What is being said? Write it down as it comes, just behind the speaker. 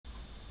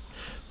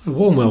A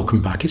warm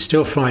welcome back. It's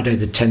still Friday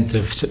the 10th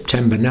of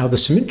September. Now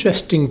there's some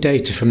interesting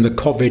data from the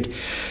COVID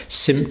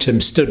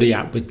Symptom study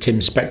app with Tim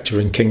Spector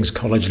and King's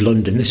College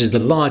London. This is the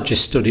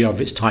largest study of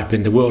its type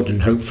in the world,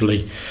 and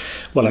hopefully,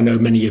 well, I know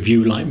many of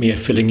you like me are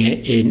filling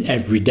it in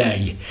every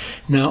day.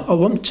 Now I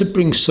want to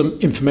bring some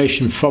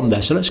information from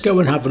there, so let's go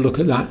and have a look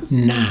at that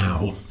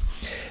now.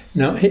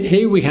 Now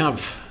here we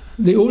have,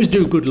 they always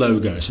do a good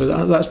logo, so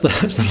that's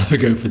the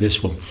logo for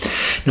this one.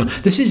 Now,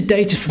 this is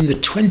data from the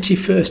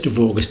 21st of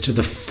August to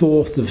the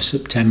 4th of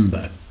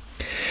September.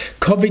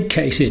 COVID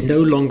cases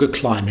no longer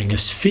climbing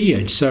as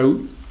feared.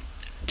 So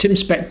Tim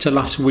Spector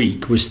last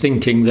week was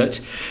thinking that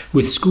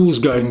with schools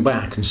going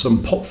back and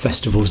some pop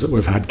festivals that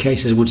we've had,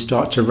 cases would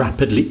start to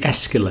rapidly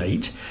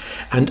escalate.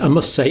 And I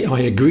must say I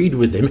agreed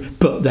with him,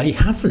 but they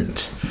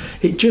haven't.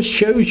 It just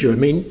shows you, I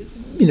mean,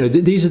 you know,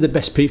 these are the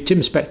best people. Tim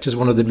Spector is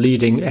one of the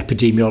leading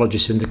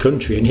epidemiologists in the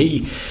country, and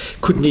he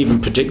couldn't even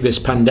predict this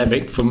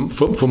pandemic from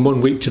 1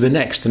 week to the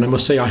next. And I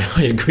must say,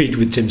 I agreed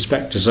with Tim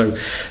Spector. So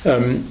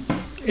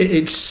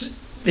it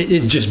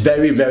is just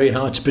very, very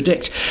hard to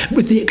predict,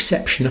 with the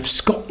exception of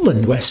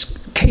Scotland, where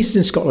cases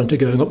in Scotland are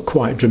going up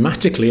quite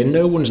dramatically, and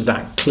no one's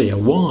that clear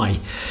why.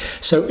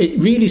 So it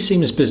really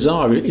seems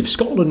bizarre. If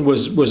Scotland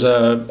was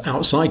a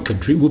outside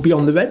country, it would be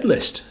on the red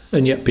list,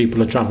 and yet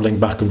people are travelling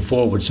back and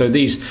forward. So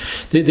these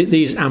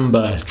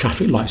amber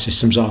traffic light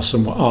systems are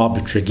somewhat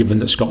arbitrary, given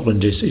that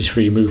Scotland is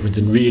free movement,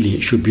 and really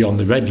it should be on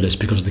the red list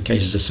because the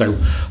cases are so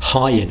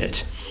high in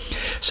it.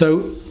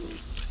 So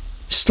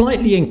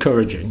slightly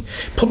encouraging.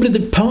 Probably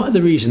the part of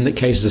the reason that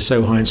cases are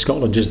so high in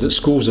Scotland is that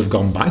schools have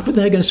gone back, but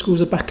there again,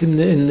 schools are back in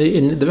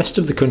the rest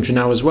of the country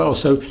now as well.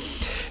 So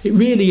it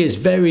really is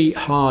very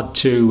hard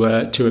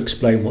to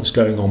explain what's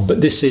going on, but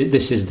this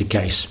is the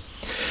case.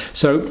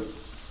 So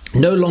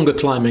no longer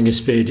climbing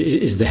as feared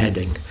is the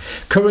heading.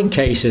 Current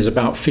cases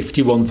about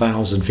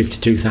 51,000,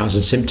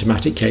 52,000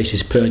 symptomatic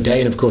cases per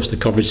day, and of course the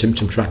COVID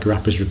symptom tracker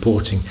app is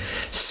reporting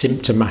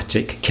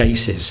symptomatic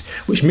cases,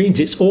 which means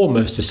it's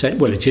almost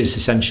it is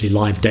essentially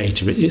live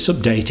data. It's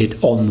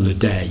updated on the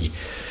day,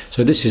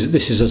 so this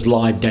is as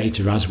live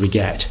data as we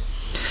get.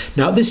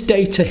 Now this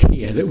data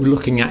here that we're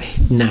looking at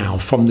now,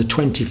 from the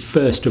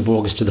 21st of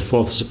August to the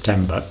 4th of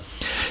September,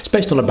 it's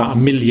based on about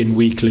 1 million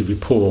weekly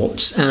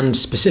reports, and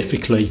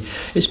specifically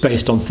it's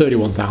based on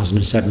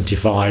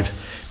 31,075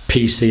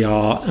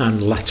 PCR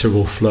and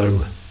lateral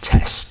flow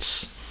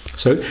tests.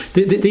 So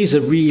these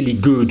are really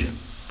good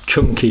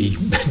chunky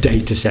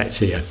data sets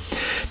here,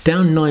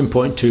 down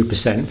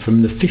 9.2%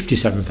 from the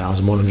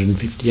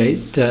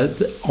 57,158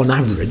 on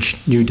average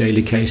new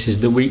daily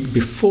cases the week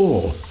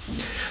before.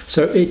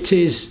 So it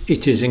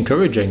is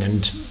encouraging,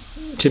 and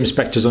Tim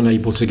Spector's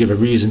unable to give a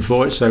reason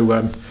for it,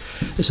 so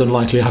it's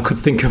unlikely I could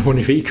think of one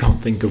if he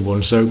can't think of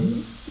one. So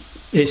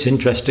it's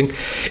interesting.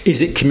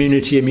 Is it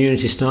community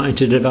immunity starting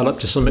to develop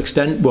to some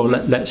extent? Well,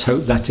 let's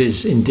hope that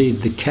is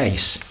indeed the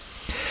case.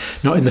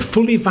 Now, in the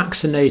fully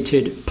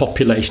vaccinated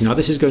population, now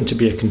this is going to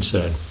be a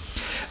concern.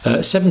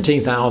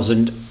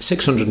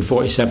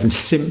 17,647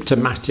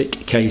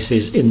 symptomatic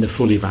cases in the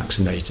fully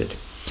vaccinated.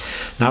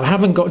 Now, I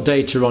haven't got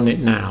data on it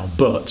now,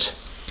 but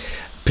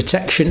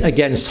protection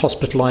against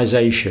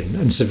hospitalisation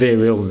and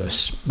severe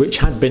illness, which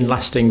had been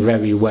lasting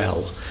very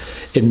well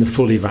in the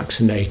fully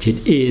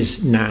vaccinated,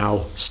 is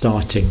now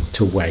starting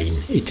to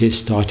wane. It is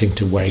starting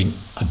to wane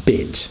a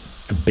bit.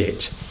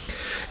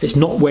 It's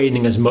not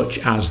waning as much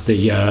as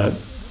the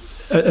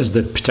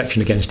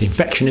protection against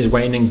infection is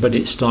waning, but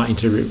it's starting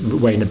to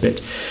wane a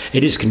bit.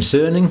 It is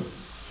concerning,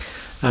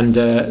 and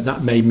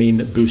that may mean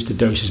that booster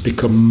doses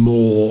become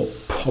more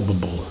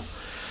probable.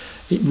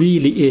 It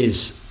really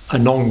is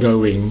an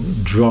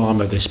ongoing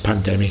drama, this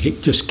pandemic.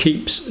 It just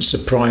keeps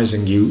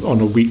surprising you on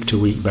a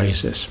week-to-week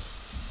basis.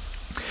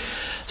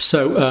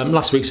 So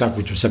last week's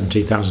average was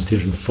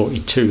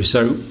 17,342.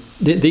 So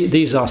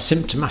these are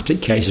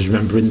symptomatic cases,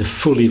 remember, in the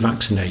fully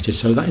vaccinated.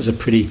 So that is a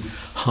pretty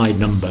high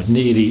number,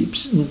 nearly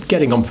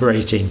getting on for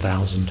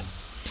 18,000.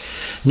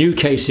 New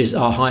cases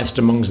are highest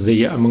among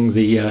the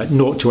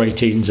 0 to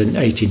 18s and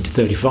 18 to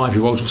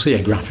 35-year-olds. We'll see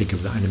a graphic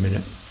of that in a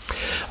minute.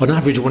 On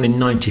average, 1 in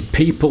 90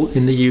 people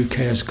in the UK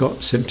has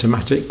got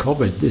symptomatic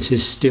COVID. This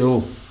is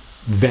still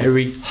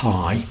very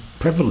high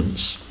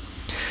prevalence.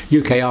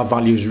 UKR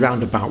values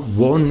round about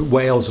 1.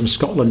 Wales and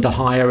Scotland are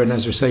higher, and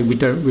as we say, we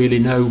don't really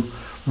know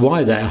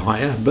why they're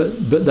higher,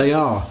 but they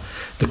are.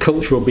 The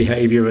cultural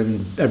behaviour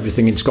and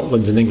everything in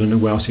Scotland and England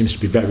and Wales seems to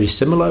be very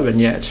similar, and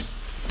yet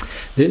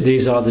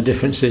these are the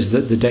differences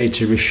that the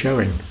data is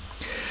showing.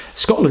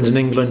 Scotland and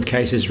England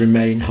cases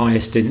remain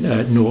highest in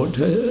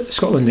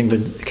Scotland and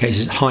England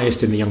cases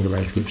highest in the younger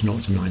age groups, 0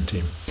 to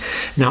 19.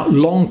 Now,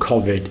 long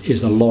COVID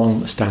is a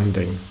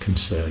long-standing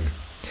concern,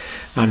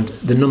 and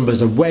the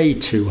numbers are way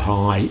too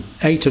high.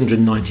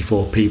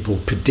 894 people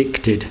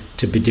predicted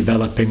to be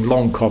developing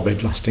long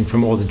COVID lasting for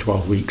more than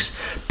 12 weeks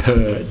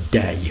per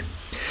day.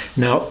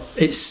 Now,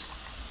 it's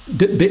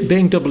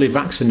being doubly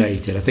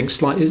vaccinated, I think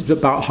it's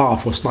about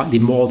half or slightly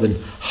more than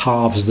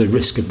halves the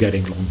risk of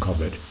getting long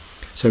COVID.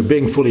 So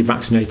being fully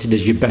vaccinated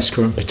is your best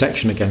current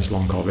protection against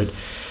long COVID.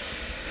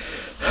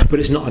 but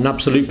it's not an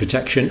absolute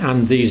protection,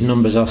 and these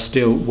numbers are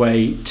still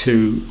way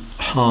too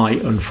high,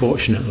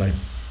 unfortunately.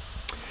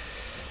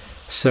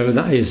 So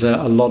that is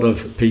a lot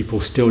of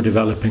people still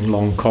developing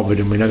long COVID,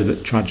 and we know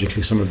that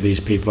tragically some of these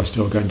people are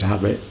still going to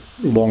have a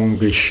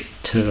longish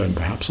term,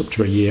 perhaps up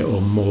to a year or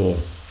more.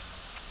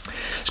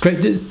 It's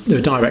great,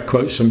 the direct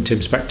quotes from Tim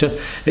Spector.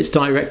 It's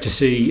direct to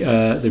see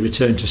the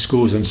return to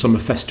schools and summer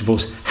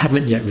festivals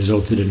haven't yet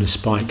resulted in a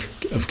spike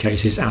of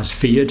cases as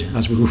feared,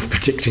 as we were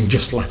predicting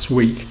just last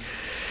week.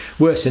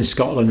 Worse in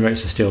Scotland,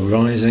 rates are still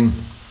rising.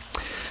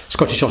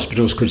 Scottish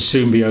hospitals could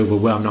soon be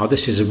overwhelmed. Now,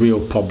 this is a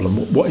real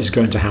problem. What is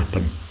going to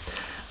happen?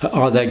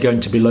 Are there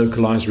going to be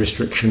localised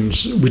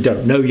restrictions? We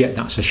don't know yet.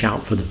 That's a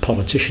shout for the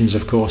politicians,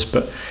 of course,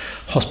 but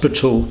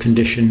hospital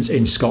conditions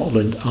in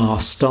Scotland are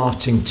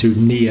starting to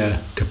near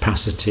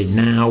capacity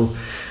now,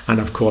 and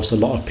of course a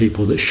lot of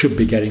people that should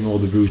be getting all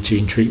the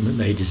routine treatment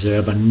they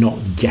deserve are not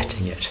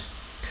getting it.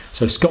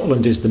 So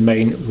Scotland is the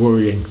main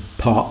worrying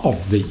part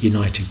of the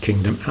United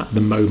Kingdom at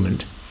the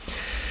moment.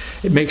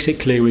 It makes it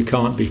clear we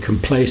can't be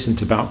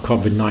complacent about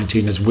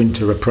COVID-19 as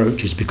winter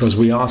approaches, because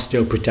we are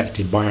still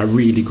protected by a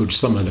really good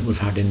summer that we've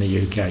had in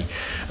the UK.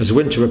 As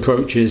winter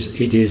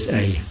approaches, it is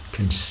a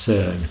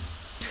concern.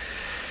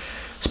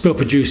 Still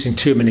producing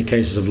too many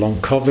cases of long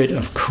COVID,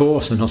 of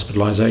course, and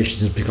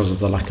hospitalisations because of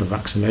the lack of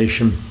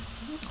vaccination,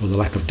 or the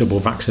lack of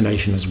double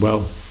vaccination as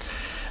well.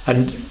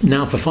 And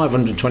now for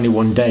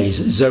 521 days,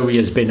 Zoe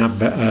and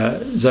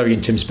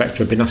Tim Spector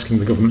have been asking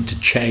the government to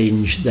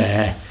change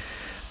their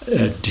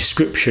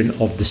description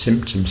of the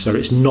symptoms. So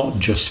it's not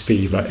just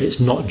fever, it's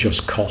not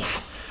just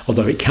cough,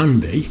 although it can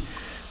be,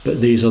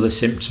 but these other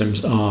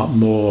symptoms are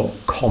more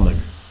common.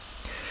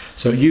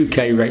 So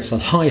UK rates are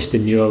highest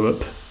in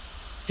Europe.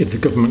 If the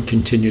government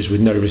continues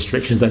with no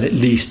restrictions, then at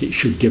least it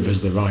should give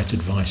us the right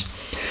advice.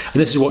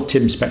 And this is what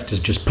Tim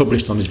Spector's just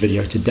published on his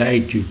video today.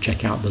 Do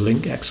check out the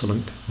link,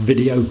 excellent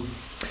video.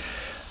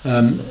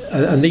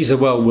 And these are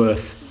well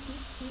worth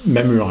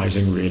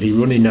memorising, really.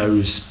 Runny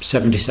nose,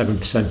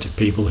 77% of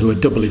people who are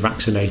doubly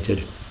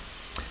vaccinated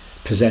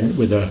present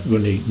with a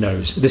runny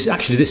nose. This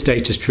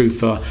data is true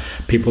for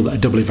people that are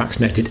doubly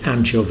vaccinated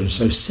and children.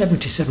 So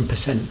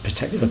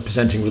 77%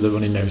 presenting with a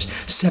runny nose,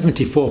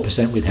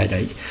 74% with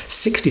headache,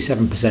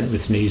 67%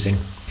 with sneezing,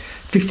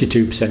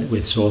 52%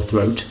 with sore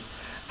throat,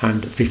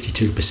 and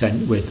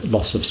 52% with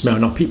loss of smell.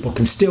 Now, people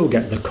can still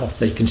get the cough,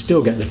 they can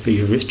still get the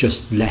fever, it's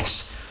just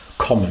less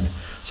common.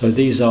 So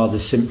these are the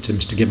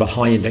symptoms. To give a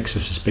high index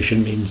of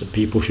suspicion means that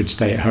people should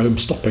stay at home,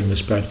 stopping the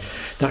spread.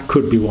 That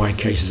could be why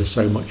cases are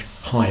so much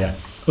higher.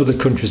 Other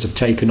countries have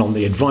taken on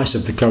the advice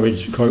of the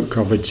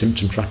COVID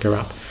symptom tracker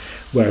app,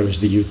 whereas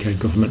the UK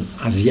government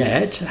as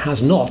yet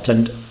has not.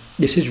 And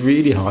this is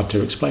really hard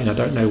to explain. I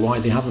don't know why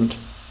they haven't.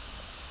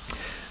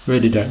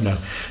 Really don't know.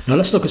 Now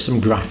let's look at some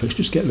graphics.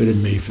 Just get rid of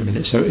me for a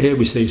minute. So here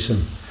we see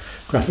some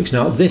graphics.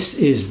 Now this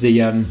is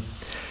the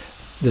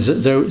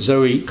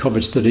Zoe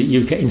COVID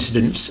study, UK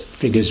incidence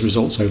figures,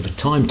 results over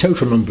time,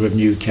 total number of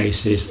new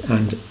cases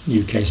and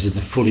new cases in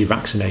the fully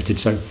vaccinated.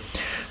 So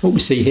what we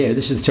see here,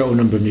 this is the total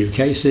number of new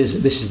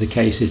cases, this is the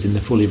cases in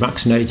the fully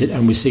vaccinated,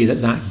 and we see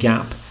that that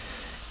gap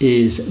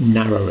is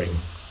narrowing.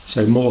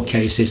 So more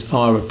cases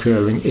are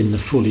occurring in the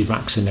fully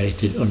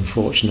vaccinated,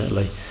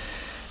 unfortunately,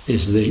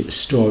 is the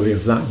story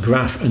of that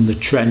graph, and the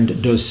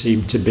trend does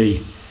seem to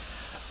be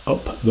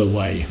up the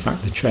way. In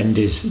fact, the trend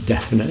is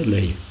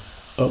definitely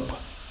up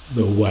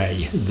the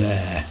way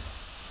there.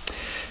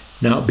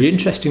 Now, it'll be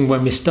interesting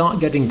when we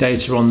start getting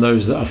data on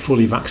those that are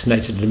fully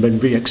vaccinated and have been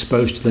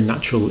re-exposed to the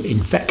natural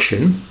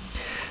infection.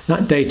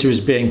 That data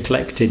is being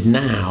collected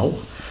now.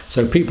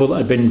 So people that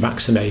have been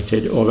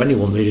vaccinated, or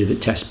anyone really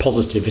that tests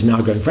positive, is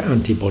now going for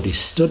antibody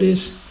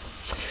studies.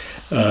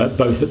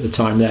 Both at the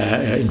time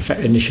they're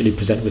initially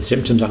present with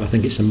symptoms, and I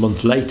think it's a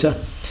month later.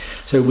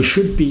 So we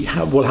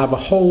we'll have a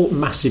whole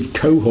massive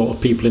cohort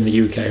of people in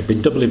the UK who have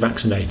been doubly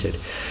vaccinated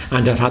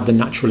and have had the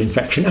natural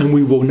infection, and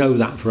we will know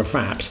that for a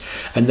fact.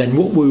 And then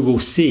what we will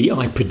see,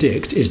 I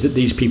predict, is that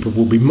these people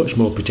will be much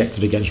more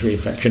protected against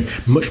reinfection,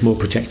 much more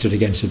protected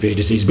against severe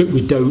disease, but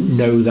we don't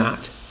know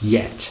that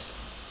yet.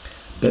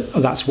 But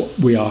that's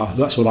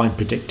what I'm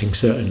predicting,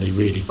 certainly,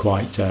 really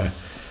quite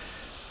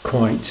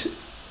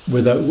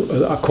with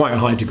a quite a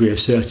high degree of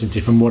certainty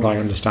from what I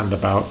understand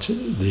about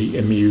the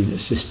immune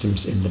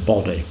systems in the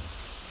body.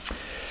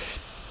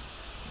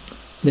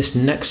 This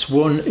next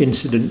one,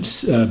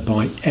 incidence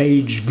by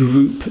age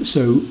group,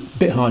 so a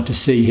bit hard to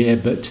see here,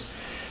 but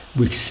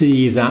we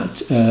see that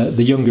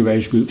the younger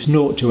age groups,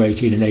 0 to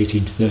 18 and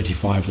 18 to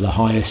 35 are the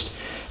highest.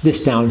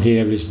 This down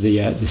here is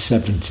the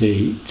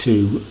 70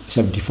 to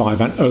 75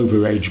 and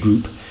over age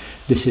group.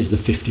 This is the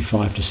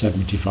 55 to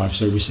 75.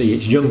 So we see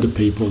it's younger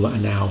people that are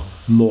now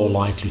more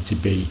likely to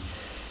be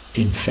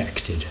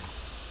infected.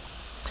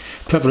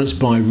 Prevalence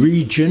by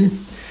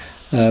region.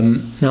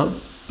 Now,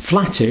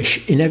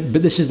 flattish,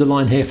 but this is the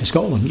line here for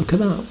Scotland. Look at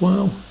that.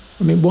 Wow.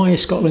 I mean, why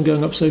is Scotland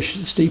going up so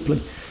steeply?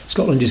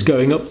 Scotland is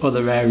going up,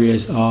 other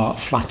areas are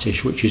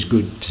flattish, which is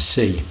good to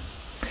see.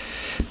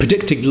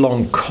 Predicted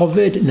long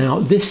COVID. Now,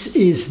 this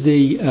is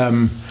the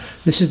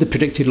This is the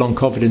predicted long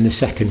COVID in the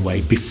second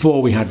wave,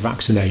 before we had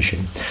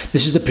vaccination.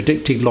 This is the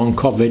predicted long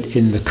COVID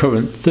in the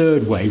current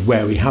third wave,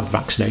 where we have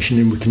vaccination,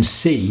 and we can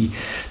see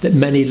that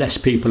many less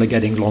people are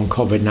getting long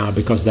COVID now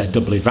because they're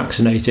doubly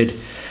vaccinated.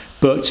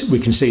 But we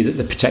can see that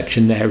the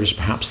protection there is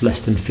perhaps less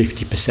than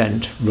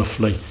 50%,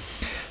 roughly.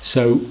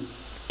 So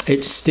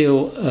it's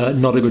still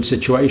not a good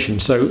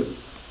situation. So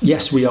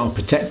yes, we are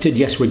protected.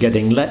 Yes, we're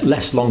getting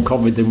less long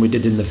COVID than we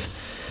did in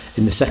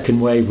the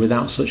second wave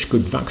without such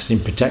good vaccine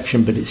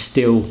protection, but it's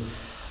still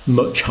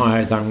much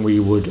higher than we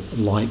would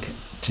like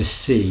to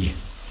see.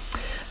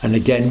 And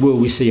again, will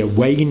we see a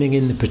waning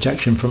in the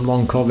protection from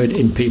long COVID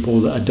in people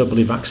that are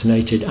doubly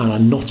vaccinated and are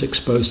not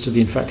exposed to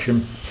the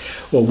infection?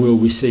 Or will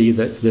we see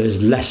that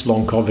there's less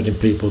long COVID in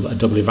people that are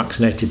doubly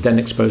vaccinated, then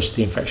exposed to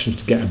the infection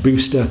to get a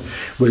booster?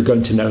 We're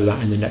going to know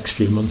that in the next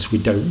few months. We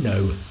don't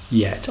know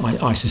yet.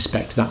 I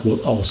suspect that will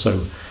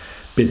also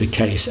be the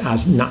case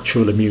as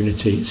natural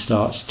immunity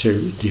starts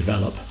to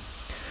develop.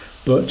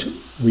 But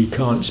we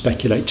can't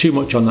speculate too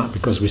much on that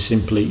because we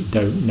simply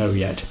don't know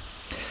yet.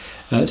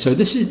 So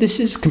this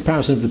is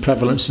comparison of the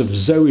prevalence of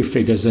Zoe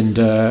figures and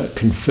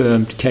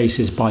confirmed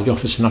cases by the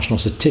Office for National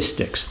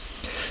Statistics.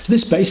 So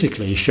this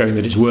basically is showing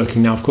that it's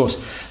working. Now, of course,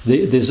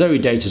 the Zoe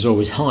data is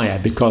always higher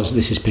because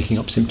this is picking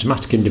up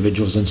symptomatic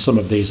individuals, and some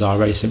of these are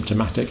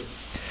asymptomatic.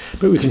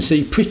 But we can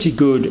see pretty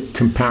good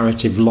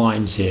comparative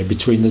lines here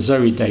between the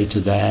Zoe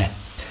data there,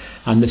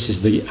 and this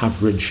is the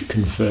average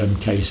confirmed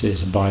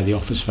cases by the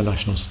Office for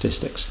National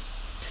Statistics.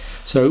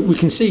 So we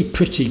can see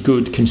pretty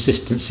good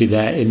consistency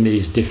there in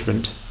these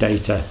different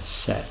data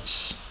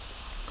sets.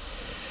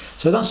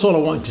 So that's all I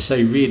wanted to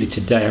say really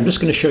today. I'm just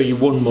going to show you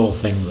one more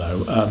thing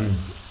though,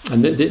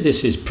 and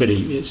this is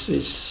pretty.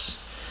 It's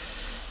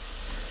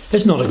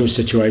not a good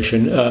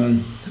situation.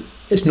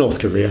 It's North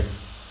Korea.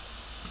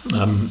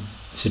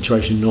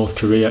 Situation in North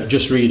Korea.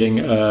 Just reading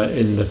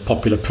in the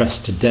popular press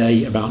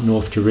today about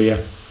North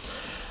Korea.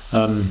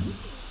 The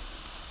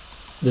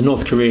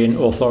North Korean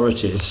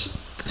authorities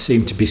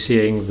seem to be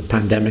seeing the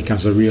pandemic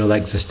as a real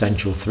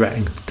existential threat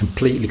and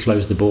completely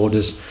close the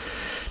borders.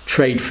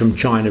 Trade from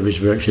China is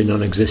virtually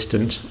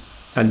non-existent,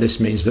 and this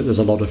means that there's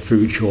a lot of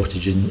food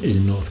shortage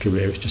in North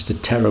Korea. It's just a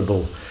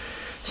terrible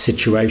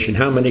situation.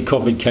 How many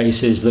COVID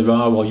cases there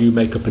are? Well, you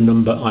make up a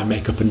number, I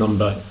make up a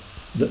number.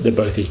 They're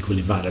both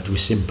equally valid. We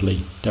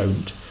simply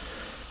don't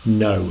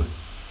know.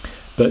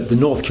 But the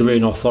North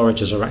Korean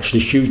authorities are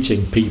actually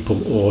shooting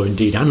people or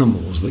indeed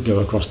animals that go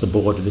across the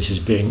border. This is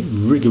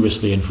being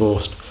rigorously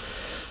enforced.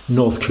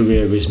 North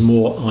Korea is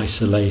more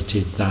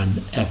isolated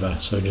than ever,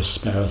 so just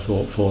spare a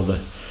thought for the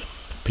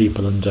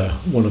people under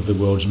one of the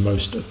world's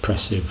most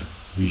oppressive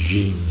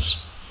regimes.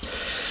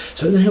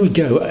 So there we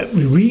go.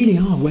 We really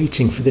are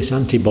waiting for this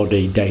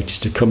antibody data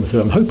to come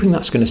through. I'm hoping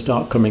that's going to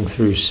start coming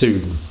through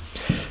soon.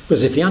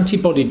 Because if the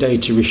antibody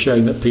data is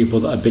showing that people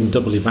that have been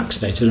doubly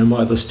vaccinated and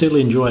while they still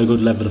enjoy a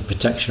good level of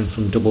protection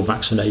from double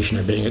vaccination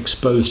are being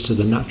exposed to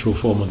the natural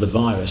form of the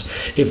virus,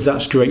 if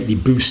that's greatly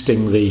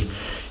boosting the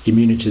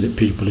immunity that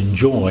people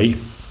enjoy,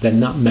 then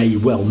that may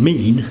well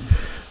mean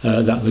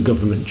that the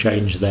government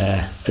change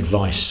their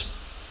advice,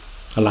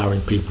 allowing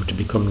people to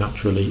become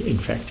naturally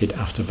infected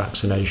after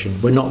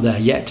vaccination. We're not there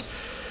yet,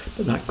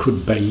 but that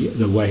could be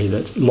the way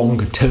that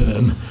longer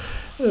term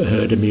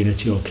herd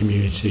immunity or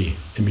community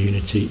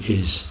immunity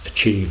is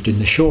achieved. In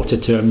the shorter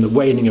term, the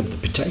waning of the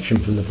protection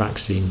from the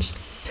vaccines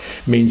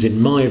means, in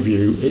my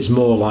view, it's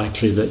more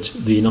likely that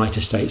the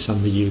United States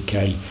and the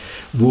UK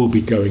will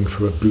be going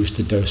for a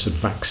booster dose of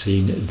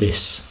vaccine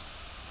this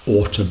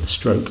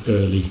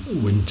autumn/early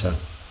winter.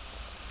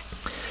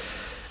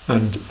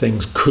 And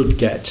things could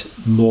get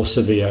more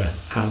severe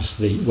as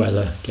the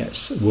weather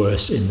gets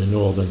worse in the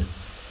northern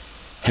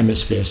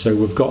hemisphere. So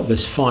we've got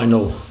this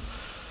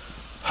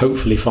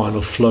hopefully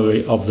final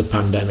flurry of the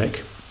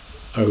pandemic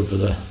over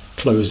the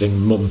closing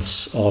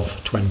months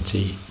of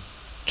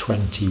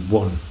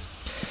 2021.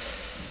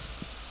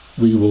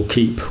 We will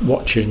keep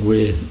watching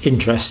with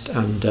interest,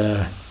 and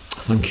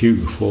thank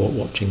you for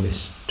watching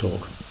this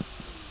talk.